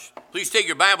Please take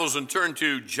your Bibles and turn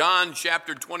to John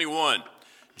chapter 21.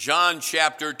 John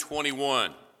chapter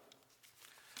 21.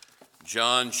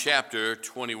 John chapter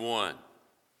 21.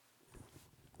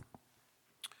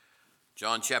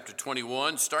 John chapter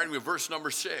 21, starting with verse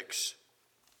number 6.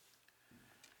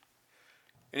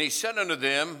 And he said unto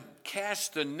them,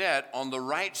 Cast the net on the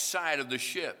right side of the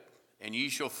ship, and ye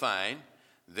shall find.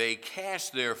 They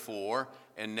cast therefore,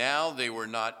 and now they were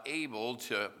not able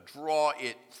to draw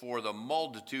it for the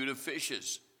multitude of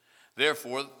fishes.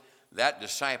 Therefore that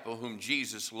disciple whom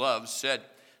Jesus loved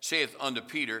saith unto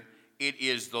Peter, It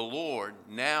is the Lord.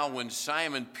 Now when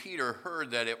Simon Peter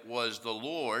heard that it was the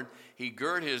Lord, he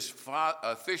girt his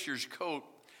fisher's coat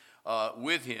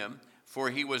with him, for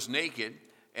he was naked,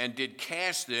 and did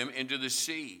cast them into the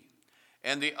sea.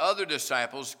 And the other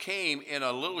disciples came in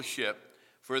a little ship,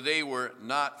 for they were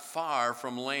not far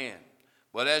from land,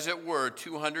 but as it were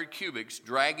 200 cubits,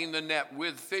 dragging the net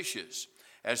with fishes.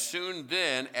 As soon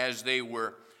then as they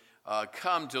were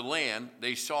come to land,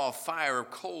 they saw a fire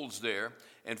of coals there,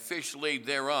 and fish laid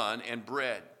thereon, and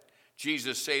bread.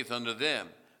 Jesus saith unto them,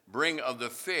 Bring of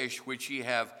the fish which ye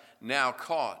have now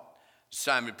caught.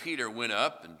 Simon Peter went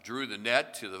up and drew the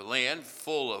net to the land,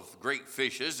 full of great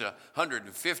fishes,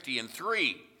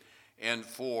 153. And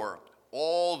for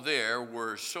all there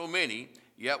were so many,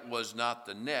 yet was not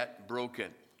the net broken.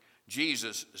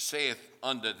 Jesus saith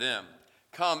unto them,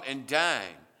 Come and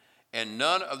dine. And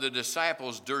none of the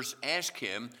disciples durst ask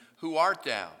him, Who art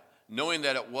thou? Knowing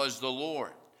that it was the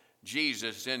Lord.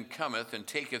 Jesus then cometh and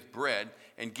taketh bread,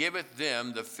 and giveth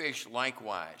them the fish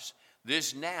likewise.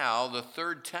 This now the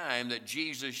third time that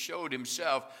Jesus showed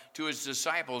himself to his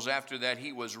disciples after that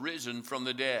he was risen from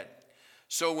the dead.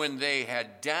 So when they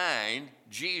had dined,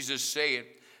 Jesus saith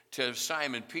to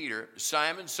Simon Peter,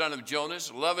 Simon, son of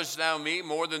Jonas, lovest thou me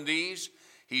more than these?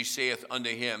 He saith unto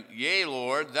him, Yea,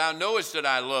 Lord, thou knowest that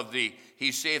I love thee.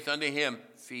 He saith unto him,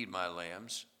 Feed my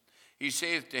lambs. He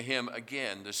saith to him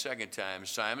again the second time,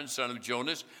 Simon, son of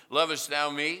Jonas, lovest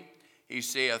thou me? He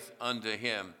saith unto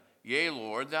him, Yea,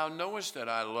 Lord, thou knowest that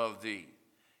I love thee.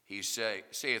 He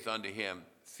saith unto him,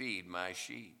 Feed my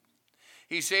sheep.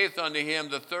 He saith unto him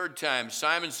the third time,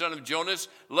 Simon, son of Jonas,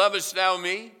 lovest thou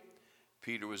me?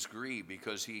 Peter was grieved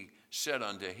because he said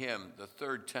unto him the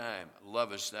third time,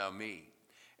 Lovest thou me?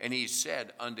 And he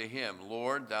said unto him,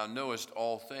 Lord, thou knowest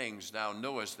all things. Thou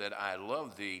knowest that I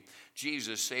love thee.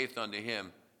 Jesus saith unto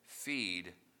him,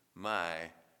 Feed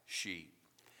my sheep.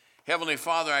 Heavenly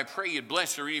Father, I pray you'd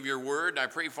bless the reading of your word. I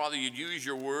pray, Father, you'd use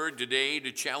your word today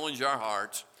to challenge our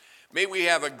hearts. May we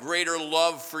have a greater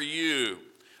love for you.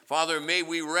 Father, may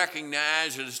we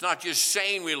recognize that it's not just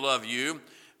saying we love you,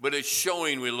 but it's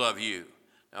showing we love you.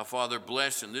 Now, Father,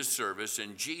 bless in this service.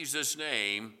 In Jesus'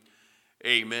 name,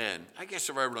 amen. I guess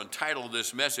if I were to entitle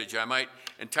this message, I might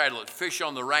entitle it Fish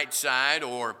on the Right Side,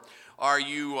 or Are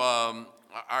you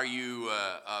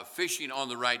fishing on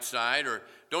the right side? Or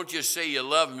don't just say you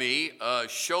love me,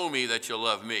 show me that you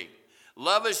love me.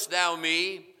 Lovest thou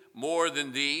me more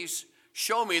than these?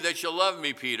 Show me that you love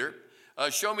me, Peter.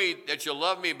 Show me that you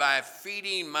love me by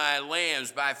feeding my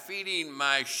lambs, by feeding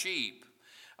my sheep.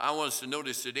 I want us to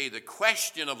notice today the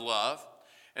question of love,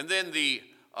 and then the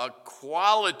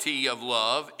quality of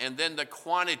love, and then the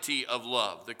quantity of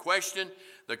love. The question,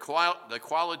 the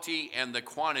quality, and the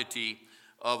quantity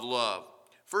of love.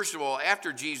 First of all,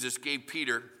 after Jesus gave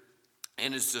Peter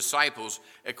and his disciples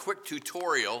a quick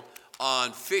tutorial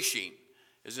on fishing,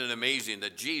 isn't it amazing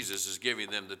that Jesus is giving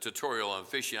them the tutorial on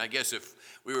fishing? I guess if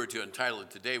we were to entitle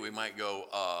it today, we might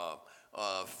go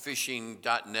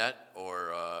fishing.net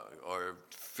or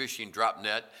fishing drop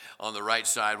net on the right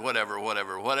side, whatever.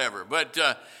 But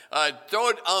throw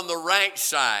it on the right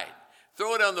side.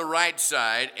 Throw it on the right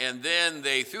side, and then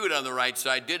they threw it on the right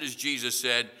side, did as Jesus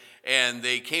said, and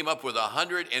they came up with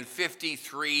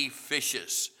 153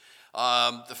 fishes.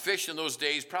 The fish in those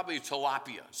days, probably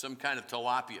tilapia, some kind of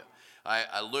tilapia.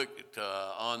 I looked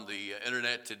on the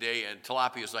internet today, and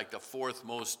tilapia is like the fourth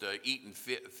most eaten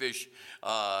fish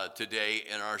today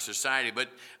in our society. But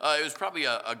it was probably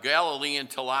a Galilean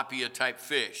tilapia type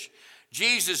fish.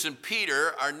 Jesus and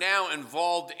Peter are now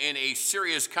involved in a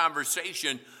serious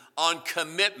conversation on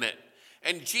commitment.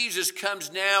 And Jesus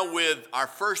comes now with our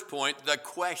first point, the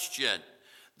question.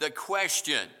 The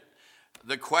question,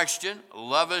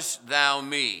 lovest thou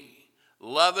me?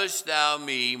 Lovest thou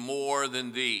me more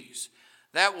than these?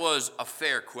 That was a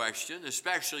fair question,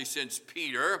 especially since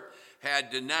Peter had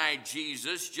denied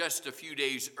Jesus just a few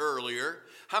days earlier.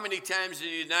 How many times did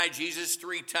he deny Jesus?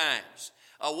 3 times.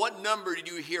 What number did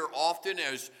you hear often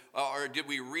or did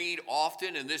we read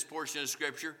often in this portion of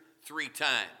Scripture? 3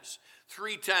 times.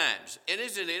 3 times. And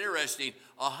isn't it interesting?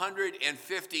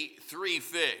 153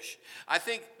 fish. I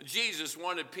think Jesus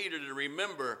wanted Peter to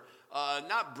remember,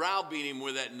 not browbeat him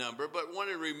with that number, but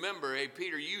wanted to remember, hey,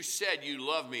 Peter, you said you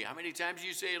love me. How many times do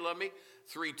you say you love me?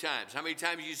 3 times. How many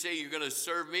times do you say you're going to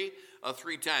serve me?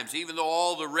 3 times. Even though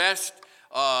all the rest,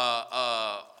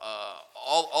 all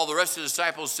the rest of the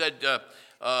disciples said,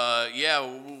 yeah,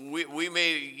 we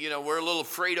may, we're a little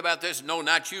afraid about this. No,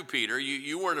 not you, Peter.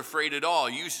 You weren't afraid at all.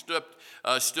 You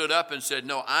stood up and said,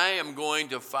 no, I am going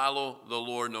to follow the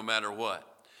Lord no matter what.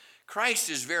 Christ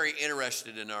is very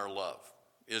interested in our love,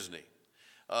 isn't he?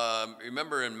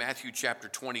 Remember in Matthew chapter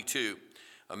 22,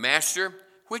 Master,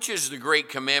 which is the great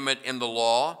commandment in the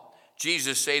law?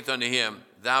 Jesus saith unto him,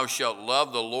 Thou shalt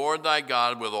love the Lord thy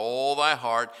God with all thy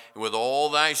heart, and with all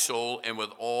thy soul, and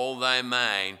with all thy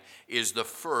mind, is the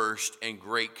first and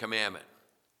great commandment.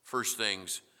 First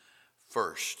things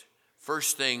first.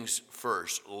 First things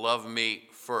first. Love me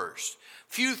first.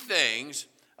 Few things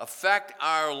affect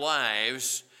our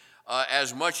lives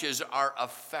as much as our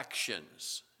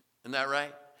affections. Isn't that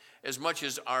right? As much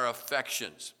as our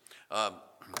affections.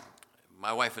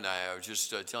 My wife and I was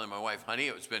just telling my wife, honey,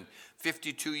 it's been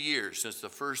 52 years since the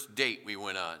first date we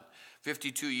went on.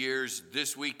 52 years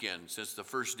this weekend since the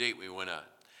first date we went on.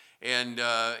 And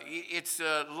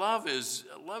love is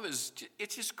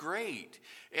it's just great.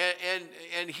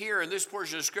 And here in this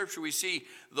portion of Scripture, we see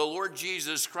the Lord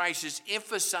Jesus Christ is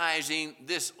emphasizing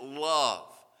this love.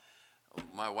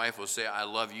 My wife will say, I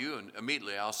love you, and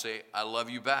immediately I'll say, I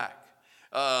love you back.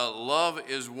 Love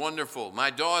is wonderful. My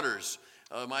daughters,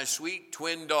 my sweet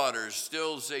twin daughters,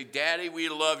 still say, Daddy, we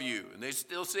love you. And they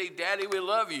still say, Daddy, we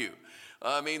love you.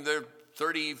 I mean, they're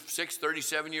 36,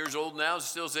 37 years old now,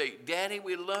 still say, Daddy,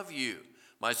 we love you.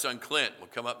 My son Clint will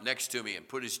come up next to me and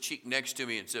put his cheek next to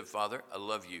me and say, Father, I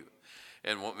love you,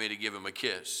 and want me to give him a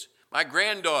kiss. My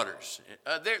granddaughters,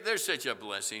 they're such a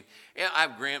blessing. And I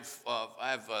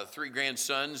have 3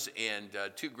 grandsons and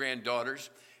 2 granddaughters.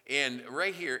 And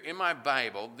right here in my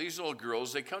Bible, these little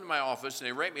girls, they come to my office and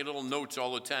they write me little notes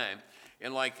all the time.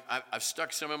 And I've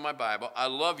stuck some in my Bible. I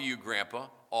love you, Grandpa,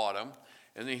 Autumn.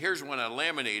 And then here's one I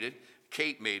laminated.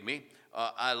 Kate made me.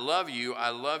 I love you,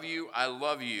 I love you, I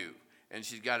love you. And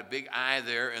she's got a big I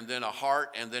there, and then a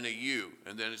heart, and then a U.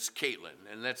 And then it's Caitlin,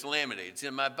 and that's laminated. It's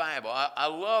in my Bible. I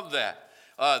love that.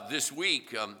 This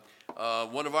week,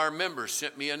 one of our members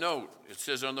sent me a note. It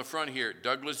says on the front here,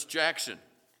 Douglas Jackson.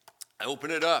 I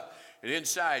open it up, and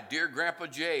inside, Dear Grandpa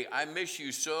Jay, I miss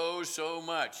you so, so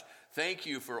much. Thank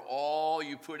you for all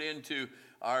you put into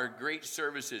our great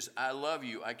services. I love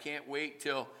you. I can't wait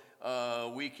till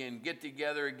we can get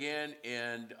together again,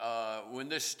 and when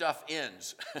this stuff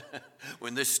ends,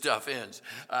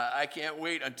 I can't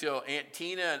wait until Aunt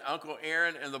Tina and Uncle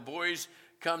Aaron and the boys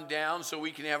come down so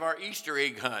we can have our Easter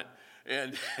egg hunt.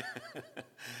 And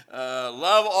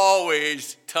love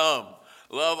always, Tom.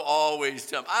 Love always,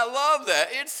 Tom. I love that.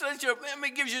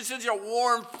 It gives you such a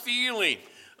warm feeling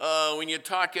when you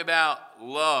talk about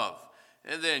love.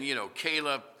 And then,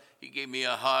 Caleb, he gave me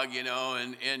a hug,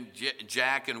 and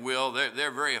Jack and Will,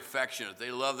 they're very affectionate.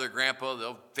 They love their grandpa.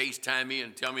 They'll FaceTime me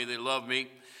and tell me they love me.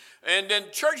 And then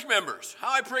church members.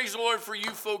 How I praise the Lord for you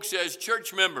folks as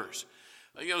church members.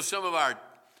 Some of our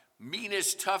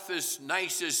meanest, toughest,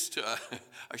 nicest,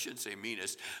 I shouldn't say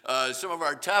meanest, some of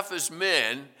our toughest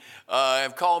men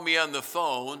have called me on the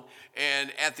phone,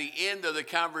 and at the end of the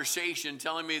conversation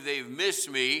telling me they've missed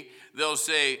me, they'll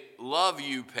say, love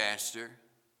you, Pastor.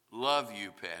 Love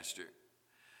you, Pastor.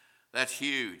 That's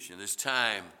huge in this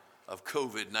time of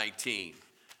COVID-19.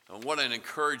 And what an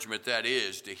encouragement that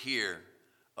is to hear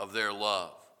of their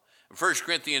love. In 1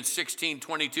 Corinthians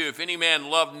 16:22, if any man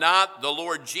love not the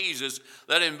Lord Jesus,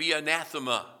 let him be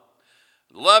anathema.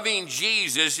 Loving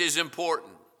Jesus is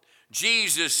important.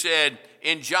 Jesus said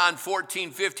in John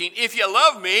 14:15, if you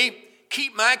love me,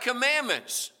 keep my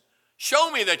commandments.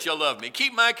 Show me that you love me.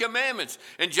 Keep my commandments.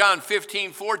 In John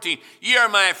 15:14, ye are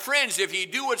my friends if ye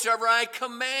do whatsoever I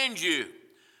command you.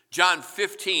 John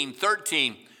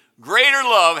 15:13, greater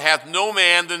love hath no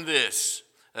man than this,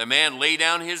 that a man lay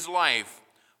down his life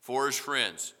for his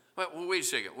friends. Wait a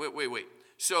second. Wait.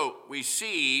 So we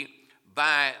see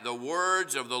by the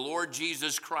words of the Lord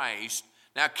Jesus Christ,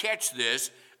 now catch this,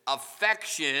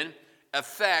 affection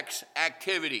affects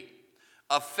activity.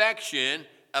 Affection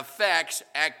affects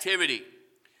activity.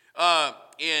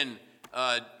 In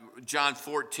John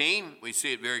 14, we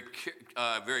see it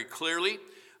very clearly.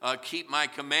 Keep my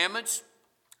commandments.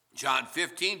 John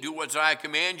 15, do what I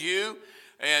command you.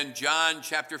 And John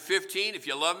chapter 15, if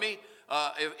you love me,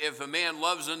 if a man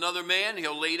loves another man,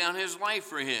 he'll lay down his life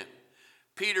for him.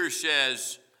 Peter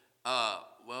says,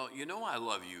 well, I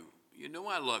love you. You know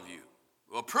I love you.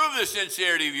 Well, prove the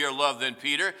sincerity of your love then,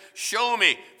 Peter. Show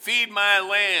me. Feed my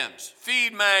lambs.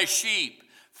 Feed my sheep.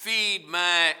 Feed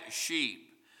my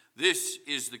sheep. This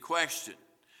is the question.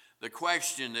 The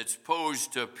question that's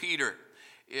posed to Peter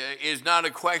is not a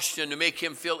question to make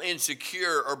him feel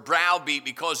insecure or browbeat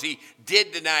because he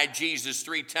did deny Jesus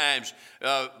 3 times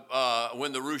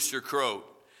when the rooster crowed.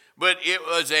 But it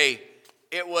was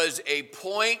a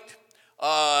point,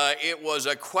 it was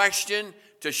a question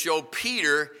to show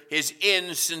Peter his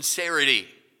insincerity.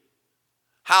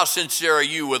 How sincere are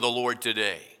you with the Lord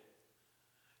today?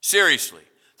 Seriously,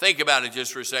 think about it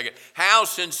just for a second. How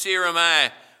sincere am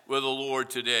I with the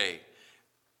Lord today?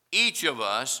 Each of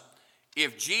us,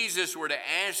 if Jesus were to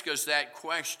ask us that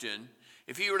question,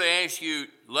 if he were to ask you,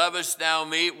 lovest thou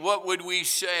me, what would we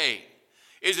say?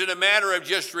 Is it a matter of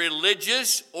just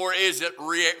religious, or is it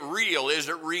real? Is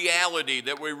it reality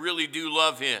that we really do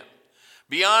love him?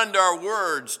 Beyond our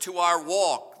words, to our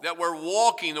walk, that we're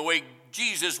walking the way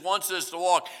Jesus wants us to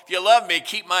walk. If you love me,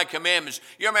 keep my commandments.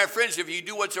 You're my friends if you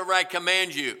do whatsoever I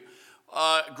command you.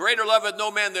 Greater loveth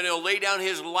no man than he'll lay down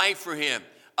his life for him.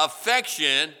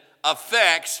 Affection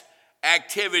affects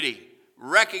activity.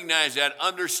 Recognize that.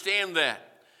 Understand that.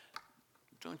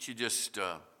 Don't just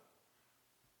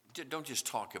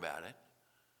talk about it,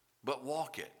 but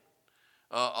walk it.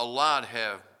 A lot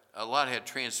had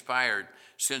transpired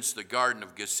since the Garden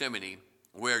of Gethsemane,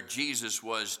 where Jesus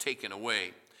was taken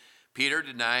away. Peter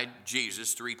denied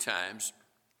Jesus 3 times.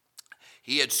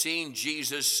 He had seen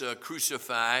Jesus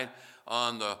crucified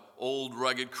on the old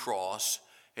rugged cross,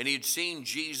 and he had seen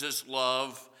Jesus'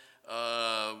 love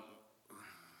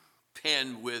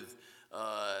penned with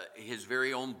his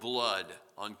very own blood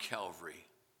on Calvary.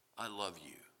 I love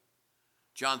you.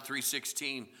 John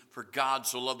 3:16, for God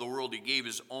so loved the world, he gave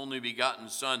his only begotten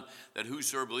Son, that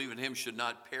whosoever believe in him should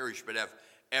not perish, but have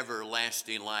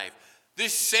everlasting life.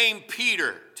 This same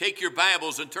Peter, take your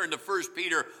Bibles and turn to 1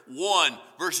 Peter 1,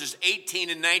 verses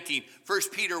 18 and 19. 1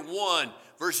 Peter 1,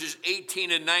 verses 18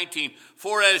 and 19.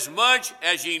 For as much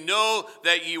as ye know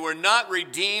that ye were not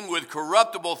redeemed with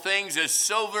corruptible things as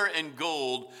silver and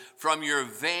gold from your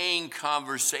vain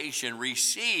conversation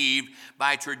received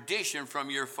by tradition from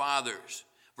your fathers.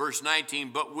 Verse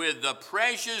 19, but with the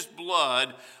precious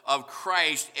blood of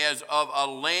Christ as of a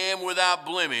lamb without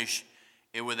blemish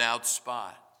and without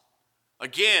spot.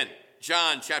 Again,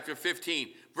 John chapter 15,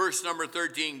 verse number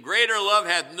 13. Greater love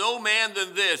hath no man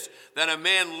than this, that a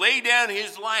man lay down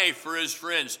his life for his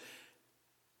friends.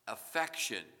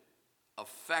 Affection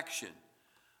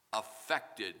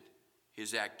affected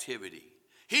his activity.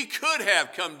 He could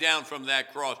have come down from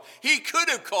that cross. He could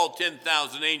have called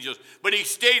 10,000 angels, but he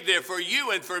stayed there for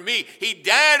you and for me. He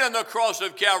died on the cross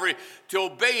of Calvary to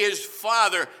obey his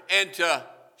Father and to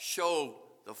show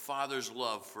the Father's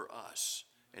love for us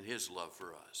and his love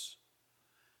for us.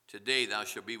 Today thou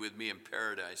shalt be with me in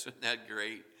paradise. Isn't that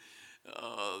great?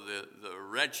 The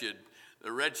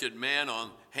wretched man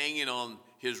hanging on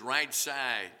his right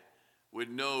side would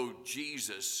know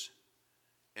Jesus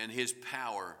and his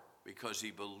power because he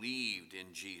believed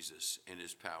in Jesus and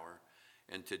his power.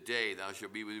 And today thou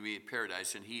shalt be with me in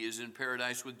paradise. And he is in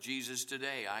paradise with Jesus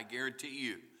today, I guarantee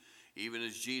you, even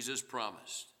as Jesus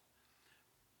promised.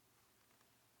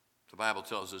 The Bible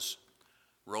tells us,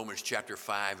 Romans chapter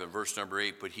 5 and verse number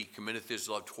 8, but he committeth his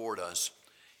love toward us,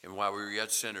 and while we were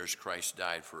yet sinners, Christ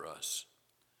died for us.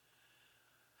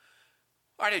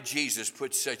 Why did Jesus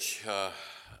put such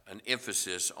an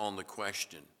emphasis on the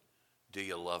question, do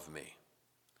you love me?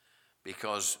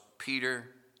 Because Peter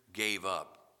gave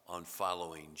up on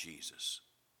following Jesus.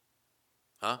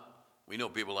 Huh? We know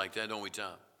people like that, don't we,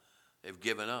 Tom? They've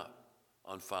given up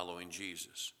on following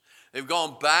Jesus. They've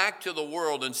gone back to the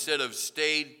world instead of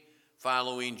stayed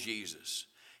following Jesus.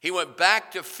 He went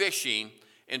back to fishing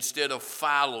instead of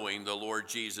following the Lord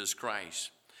Jesus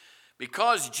Christ.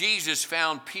 Because Jesus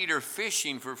found Peter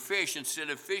fishing for fish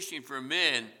instead of fishing for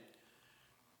men,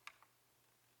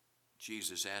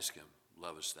 Jesus asked him,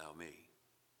 lovest thou me?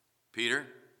 Peter?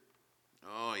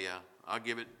 Oh yeah, I'll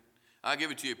give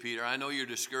it to you, Peter. I know you're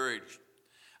discouraged.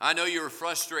 I know you're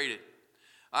frustrated.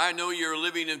 I know you're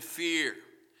living in fear.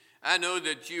 I know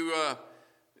that you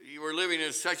were living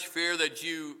in such fear that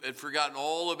you had forgotten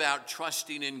all about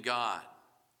trusting in God.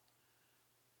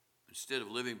 Instead of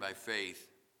living by faith,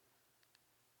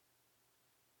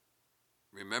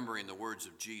 remembering the words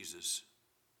of Jesus,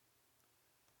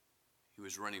 he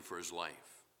was running for his life.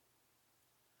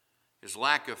 His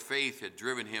lack of faith had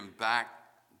driven him back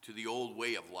to the old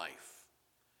way of life.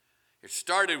 It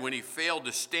started when he failed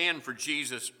to stand for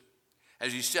Jesus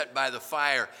as he sat by the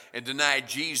fire and denied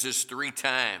Jesus 3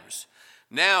 times.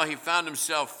 Now he found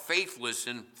himself faithless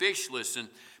and fishless. And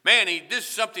man, this is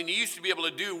something he used to be able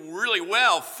to do really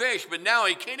well, fish, but now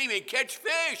he can't even catch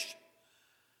fish.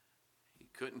 He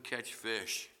couldn't catch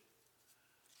fish.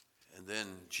 And then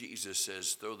Jesus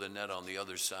says, throw the net on the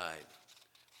other side.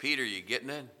 Peter, you getting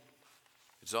it?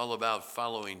 It's all about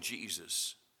following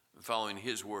Jesus and following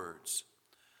his words.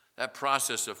 That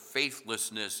process of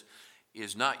faithlessness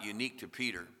is not unique to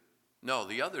Peter. No,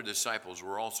 the other disciples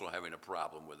were also having a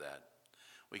problem with that.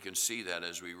 We can see that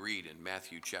as we read in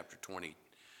Matthew chapter 28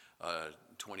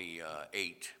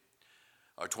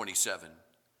 or 27.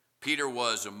 Peter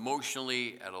was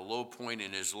emotionally at a low point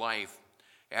in his life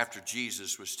after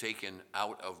Jesus was taken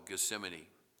out of Gethsemane.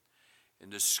 In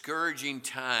discouraging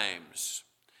times,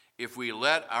 if we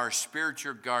let our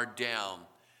spiritual guard down,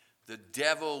 the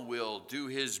devil will do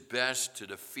his best to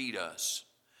defeat us.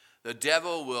 The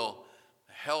devil will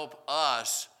help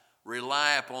us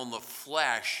rely upon the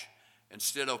flesh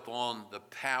instead of upon the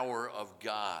power of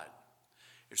God.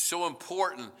 It's so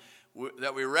important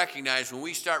that we recognize when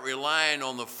we start relying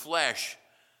on the flesh,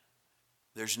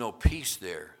 there's no peace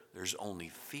there. There's only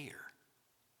fear.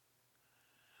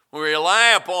 When we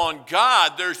rely upon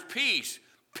God, there's peace.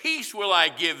 Peace will I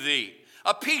give thee,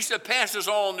 a peace that passes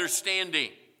all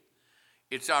understanding.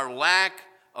 It's our lack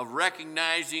of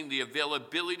recognizing the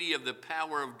availability of the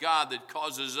power of God that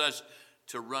causes us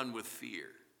to run with fear.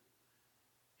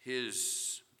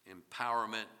 His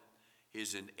empowerment,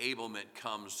 his enablement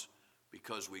comes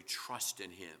because we trust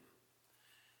in him.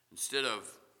 Instead of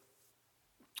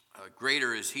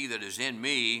greater is he that is in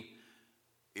me,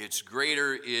 it's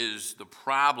greater is the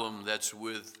problem that's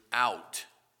without.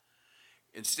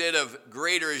 Instead of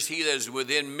greater is he that is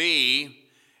within me,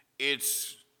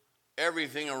 it's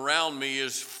everything around me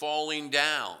is falling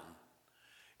down.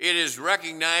 It is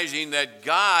recognizing that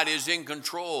God is in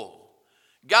control.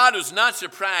 God was not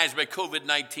surprised by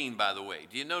COVID-19, by the way.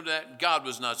 Do you know that? God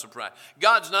was not surprised.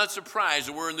 God's not surprised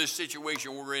that we're in this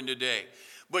situation we're in today.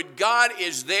 But God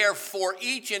is there for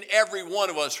each and every one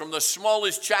of us, from the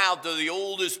smallest child to the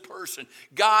oldest person.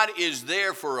 God is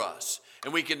there for us,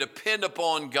 and we can depend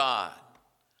upon God.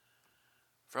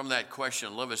 From that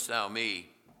question, lovest thou me,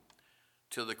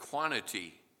 to the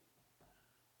quantity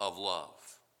of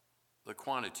love. The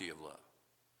quantity of love.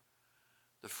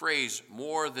 The phrase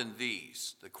more than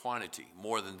these, the quantity,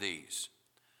 more than these,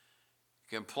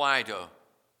 can apply to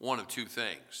one of two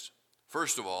things.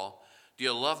 First of all, do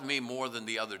you love me more than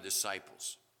the other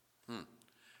disciples?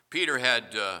 Peter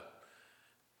had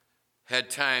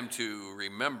time to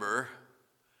remember,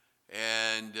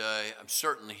 and I'm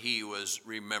certain he was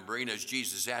remembering as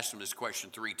Jesus asked him this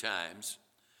question 3 times.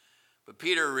 But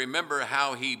Peter remembered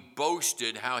how he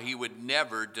boasted, how he would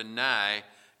never deny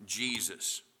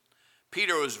Jesus.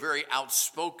 Peter was very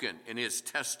outspoken in his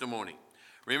testimony.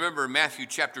 Remember Matthew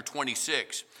chapter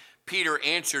 26. Peter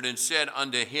answered and said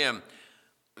unto him,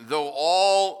 though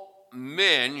all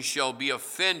men shall be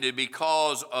offended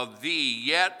because of thee,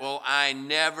 yet will I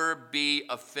never be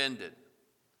offended.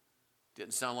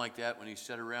 Didn't sound like that when he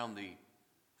sat around the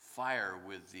fire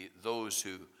with those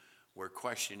who were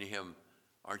questioning him.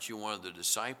 Aren't you one of the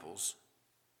disciples?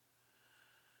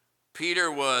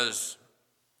 Peter was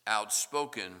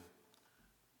outspoken,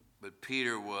 but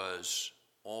Peter was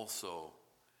also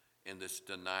in this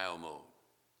denial mode.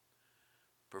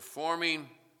 Performing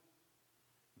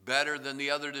better than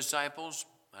the other disciples?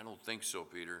 I don't think so,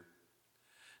 Peter.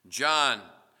 John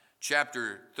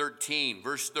chapter 13,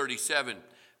 verse 37,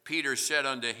 Peter said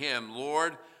unto him,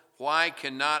 Lord, why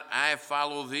cannot I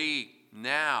follow thee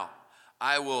now?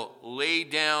 I will lay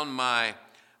down my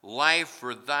life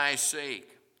for thy sake.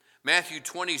 Matthew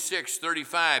 26,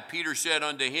 35, Peter said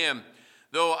unto him,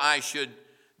 though I should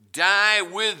die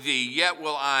with thee, yet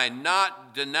will I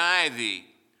not deny thee.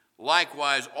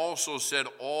 Likewise also said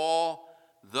all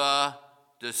the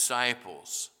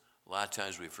disciples. A lot of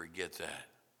times we forget that.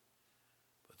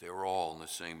 But they were all in the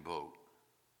same boat.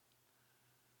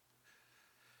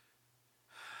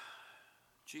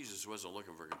 Jesus wasn't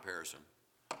looking for comparison,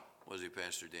 was he,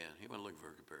 Pastor Dan? He wasn't looking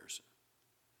for a comparison.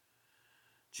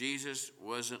 Jesus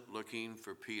wasn't looking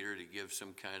for Peter to give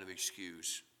some kind of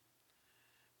excuse.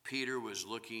 Peter was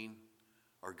looking,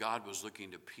 or God was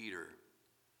looking to Peter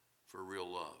for real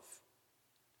love.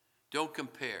 Don't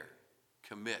compare.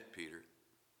 Commit, Peter.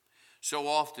 So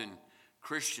often,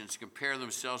 Christians compare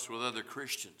themselves with other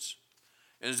Christians.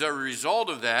 And as a result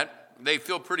of that, they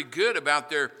feel pretty good about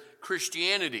their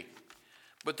Christianity.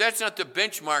 But that's not the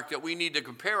benchmark that we need to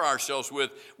compare ourselves with.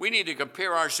 We need to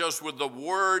compare ourselves with the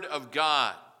Word of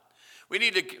God. We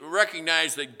need to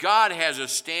recognize that God has a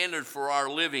standard for our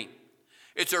living.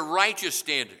 It's a righteous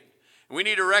standard. We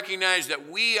need to recognize that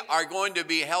we are going to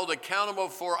be held accountable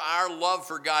for our love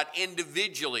for God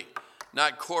individually,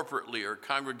 not corporately or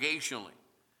congregationally.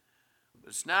 But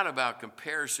it's not about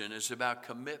comparison, it's about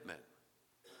commitment.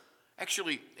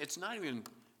 Actually, it's not even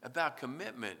about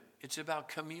commitment, it's about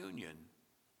communion.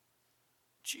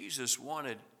 Jesus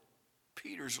wanted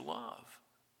Peter's love.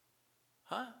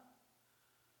 Huh?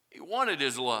 He wanted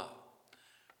his love.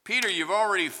 Peter, you've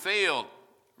already failed.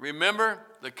 Remember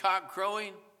the cock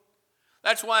crowing?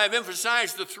 That's why I've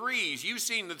emphasized the threes. You've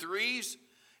seen the threes.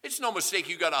 It's no mistake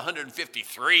you got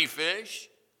 153 fish.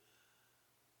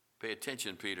 Pay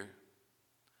attention, Peter.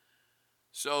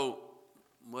 So,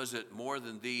 was it more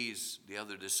than these, the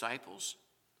other disciples?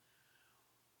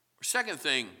 Or second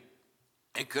thing,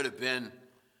 it could have been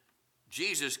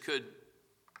Jesus could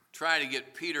try to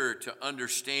get Peter to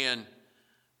understand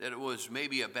that it was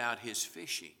maybe about his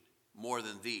fishing more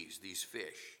than these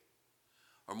fish,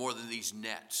 or more than these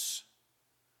nets,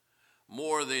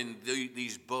 more than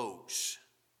these boats.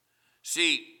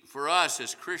 See, for us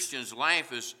as Christians,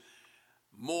 life is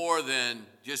more than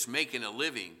just making a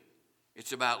living.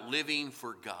 It's about living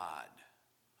for God.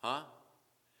 Huh?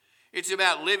 It's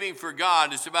about living for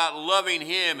God. It's about loving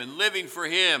Him and living for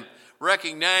Him,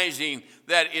 recognizing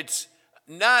that it's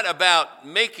not about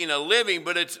making a living,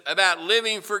 but it's about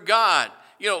living for God.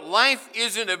 You know, life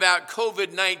isn't about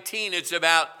COVID-19. It's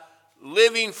about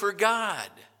living for God.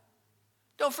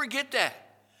 Don't forget that.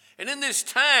 And in this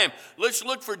time, let's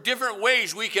look for different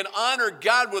ways we can honor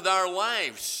God with our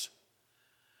lives.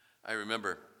 I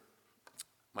remember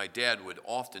my dad would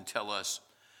often tell us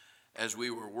as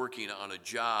we were working on a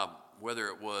job, whether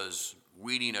it was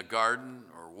weeding a garden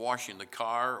or washing the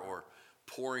car or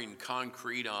pouring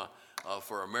concrete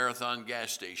for a Marathon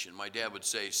gas station, my dad would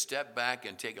say, step back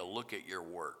and take a look at your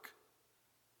work.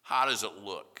 How does it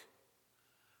look?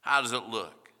 How does it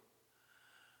look?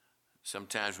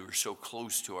 Sometimes we were so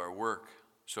close to our work,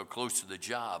 so close to the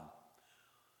job,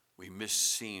 we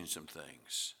missed seeing some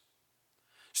things.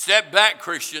 Step back,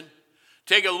 Christian.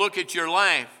 Take a look at your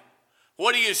life.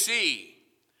 What do you see?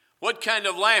 What kind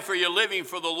of life are you living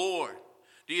for the Lord?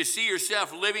 Do you see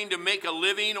yourself living to make a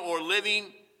living or living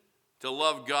to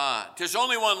love God? There's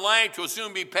only one life, will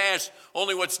soon be past.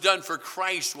 Only what's done for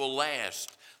Christ will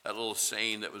last. That little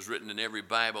saying that was written in every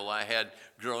Bible I had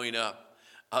growing up.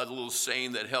 A little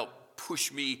saying that helped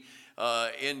push me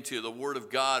into the Word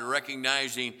of God,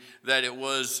 recognizing that it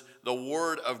was the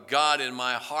Word of God in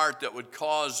my heart that would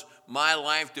cause my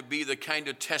life to be the kind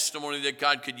of testimony that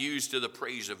God could use to the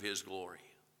praise of His glory.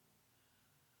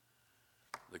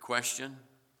 The question,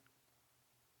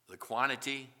 the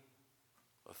quantity,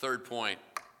 the third point,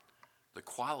 the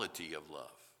quality of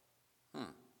love.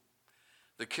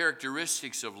 The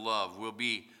characteristics of love will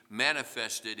be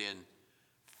manifested in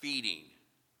feeding.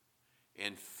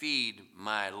 And feed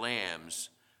my lambs,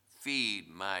 feed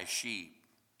my sheep.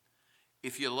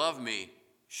 If you love me,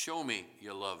 show me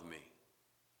you love me.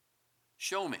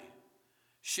 Show me.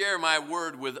 Share my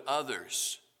word with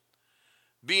others.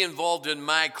 Be involved in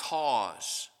my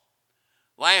cause.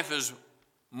 Life is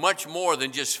much more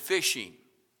than just fishing.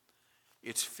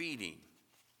 It's feeding.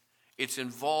 It's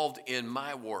involved in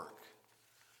my work.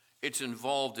 It's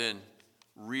involved in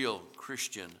real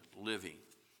Christian living.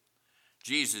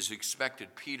 Jesus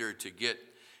expected Peter to get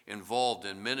involved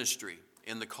in ministry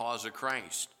in the cause of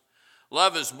Christ.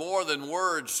 Love is more than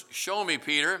words. Show me,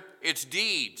 Peter. It's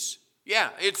deeds. Yeah,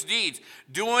 it's deeds.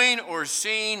 Doing or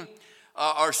seeing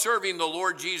or serving the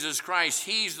Lord Jesus Christ.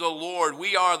 He's the Lord.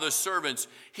 We are the servants.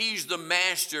 He's the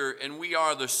master, and we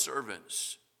are the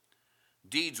servants.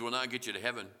 Deeds will not get you to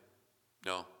heaven.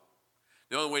 No.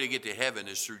 The only way to get to heaven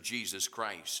is through Jesus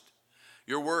Christ.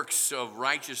 Your works of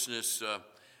righteousness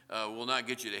will not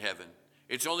get you to heaven.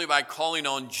 It's only by calling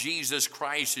on Jesus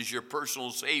Christ as your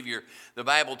personal Savior. The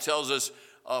Bible tells us,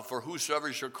 for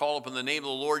whosoever shall call upon the name of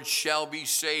the Lord shall be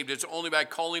saved. It's only by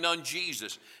calling on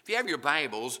Jesus. If you have your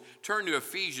Bibles, turn to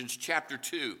Ephesians chapter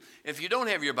 2. If you don't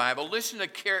have your Bible, listen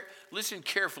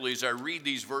carefully as I read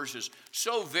these verses.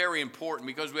 So very important,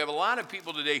 because we have a lot of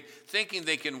people today thinking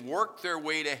they can work their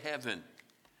way to heaven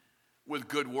with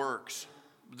good works.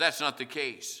 But that's not the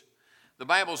case. The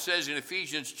Bible says in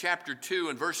Ephesians chapter 2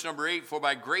 and verse number 8, for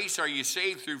by grace are you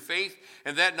saved through faith,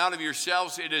 and that not of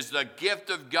yourselves, it is the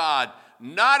gift of God,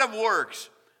 not of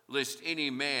works, lest any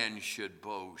man should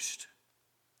boast.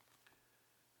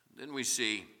 Then we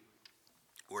see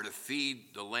we're to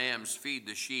feed the lambs, feed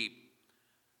the sheep,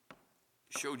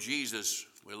 show Jesus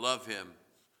we love Him,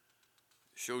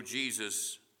 show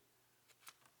Jesus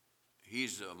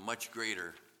He's a much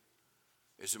greater,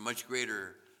 it's a much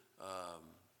greater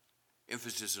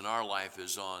emphasis in our life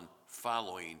is on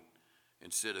following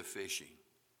instead of fishing.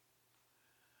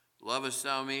 Lovest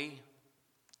thou me?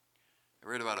 I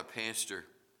read about a pastor.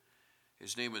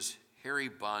 His name was Harry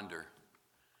Bonder.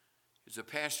 He's a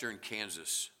pastor in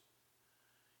Kansas.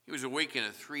 He was awakened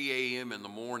at 3 a.m. in the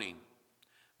morning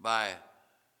by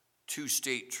 2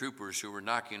 state troopers who were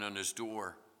knocking on his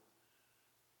door.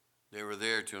 They were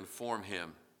there to inform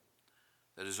him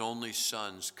that his only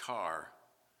son's car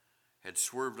had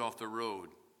swerved off the road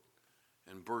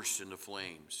and burst into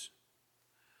flames.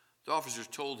 The officers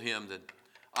told him that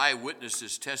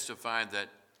eyewitnesses testified that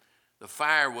the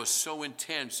fire was so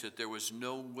intense that there was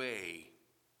no way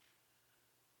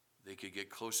they could get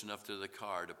close enough to the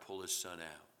car to pull his son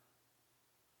out.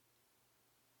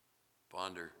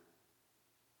 Bonder,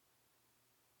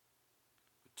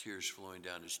 with tears flowing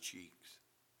down his cheeks,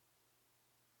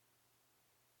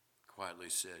 quietly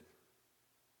said,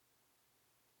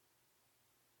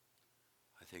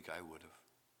 I think I would have.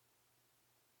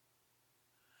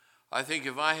 I think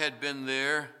if I had been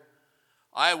there,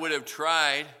 I would have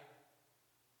tried.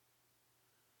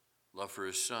 Love for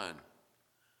his son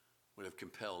would have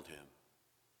compelled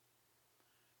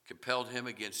him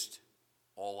against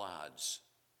all odds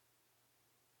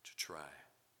to try.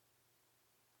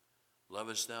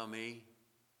 Lovest thou me?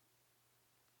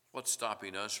 What's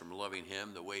stopping us from loving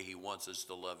him the way he wants us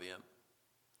to love him?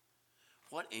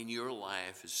 What in your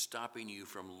life is stopping you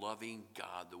from loving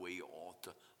God the way you ought to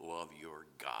love your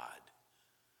God?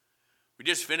 We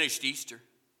just finished Easter.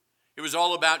 It was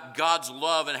all about God's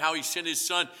love and how he sent his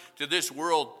son to this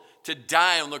world to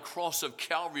die on the cross of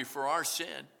Calvary for our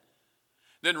sin.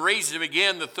 Then raised him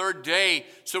again the third day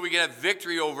so we can have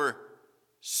victory over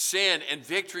sin and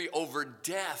victory over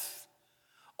death.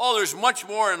 Oh, there's much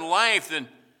more in life than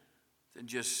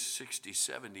just 60,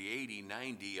 70, 80,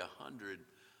 90, 100,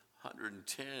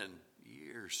 110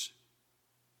 years.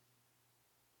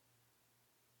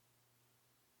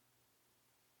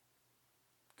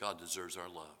 God deserves our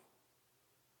love.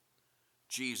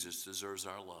 Jesus deserves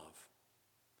our love.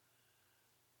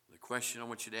 The question I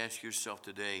want you to ask yourself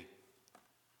today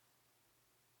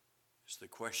is the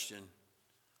question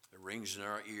that rings in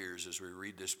our ears as we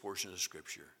read this portion of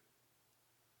Scripture.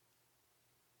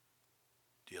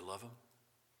 Do you love him?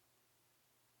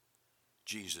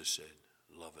 Jesus said,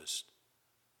 lovest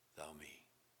thou me?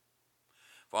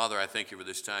 Father, I thank you for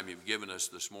this time you've given us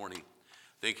this morning.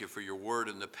 Thank you for your word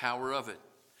and the power of it.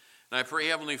 And I pray,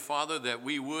 Heavenly Father, that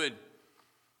we would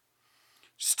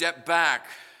step back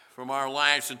from our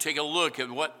lives and take a look at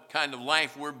what kind of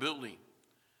life we're building.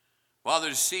 Father,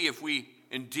 to see if we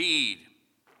indeed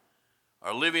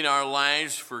are living our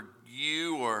lives for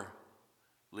you or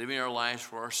living our lives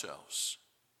for ourselves.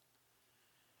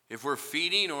 If we're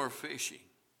feeding or fishing.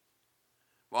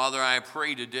 Father, I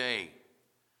pray today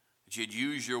that you'd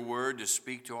use your word to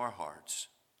speak to our hearts.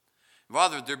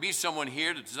 Father, if there be someone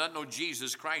here that does not know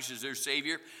Jesus Christ as their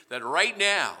Savior, that right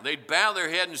now they'd bow their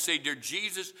head and say, Dear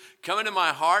Jesus, come into my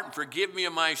heart and forgive me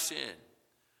of my sin.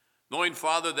 Knowing,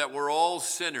 Father, that we're all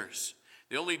sinners.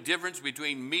 The only difference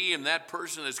between me and that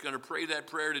person that's going to pray that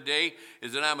prayer today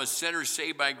is that I'm a sinner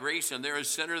saved by grace and they're a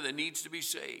sinner that needs to be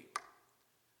saved.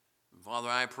 And Father,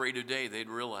 I pray today they'd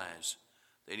realize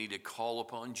they need to call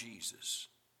upon Jesus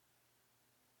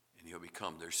and he'll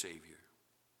become their Savior.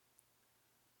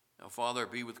 Now, Father,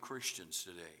 be with Christians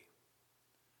today.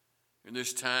 In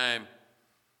this time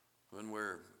when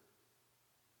we're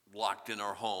locked in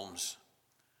our homes,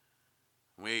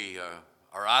 we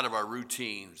are out of our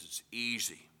routines, it's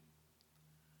easy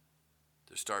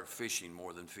to start fishing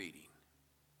more than feeding.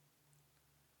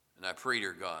 And I pray,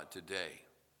 dear God, today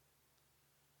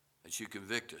that you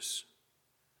convict us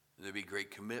and there be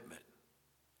great commitment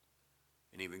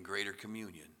and even greater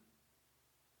communion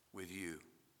with you.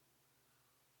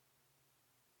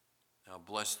 Now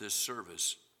bless this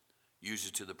service. Use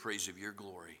it to the praise of your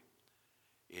glory.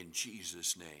 In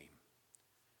Jesus' name,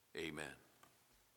 amen.